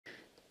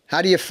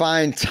How do you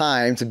find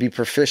time to be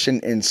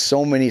proficient in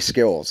so many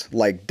skills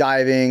like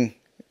diving,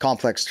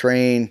 complex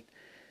terrain,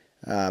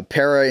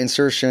 para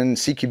insertion,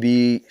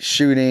 CQB,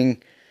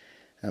 shooting,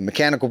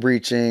 mechanical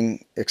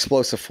breaching,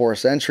 explosive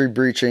force entry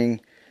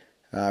breaching,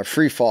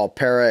 free fall,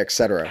 para,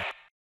 etc.?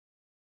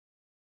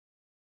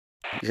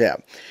 Yeah.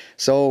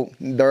 So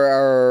there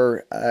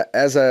are,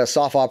 as a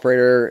soft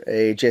operator,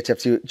 a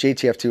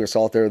JTF2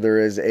 assaulter, there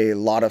is a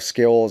lot of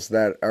skills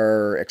that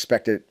are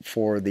expected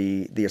for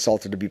the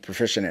assaulter to be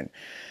proficient in.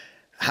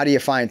 How do you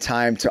find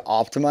time to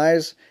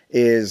optimize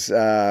is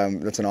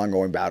that's an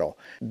ongoing battle.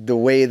 The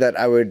way that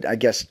I would, I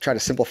guess, try to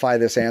simplify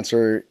this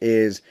answer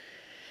is,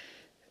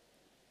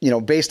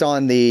 based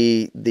on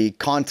the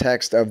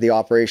context of the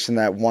operation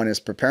that one is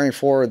preparing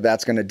for,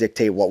 that's going to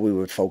dictate what we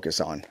would focus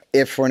on.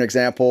 If, for an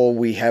example,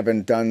 we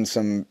haven't done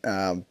some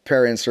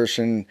para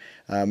insertion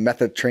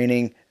method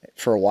training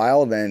for a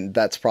while, then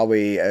that's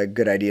probably a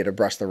good idea to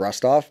brush the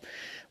rust off.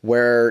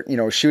 Where,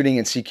 shooting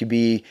in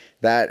CQB,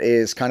 that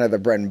is kind of the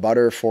bread and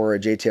butter for a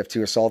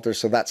JTF2 assaulter.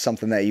 So that's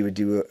something that you would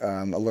do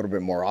a little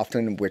bit more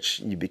often, which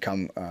you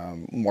become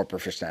more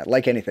proficient at.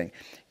 Like anything,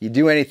 you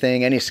do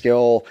anything, any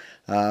skill,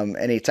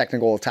 any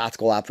technical,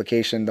 tactical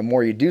application, the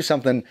more you do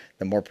something,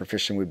 the more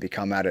proficient we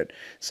become at it.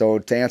 So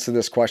to answer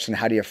this question,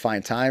 how do you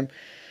find time?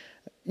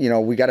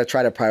 We got to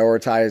try to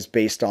prioritize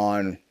based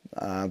on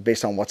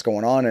what's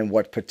going on and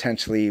what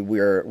potentially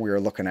we're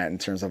looking at in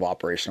terms of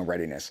operational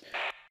readiness.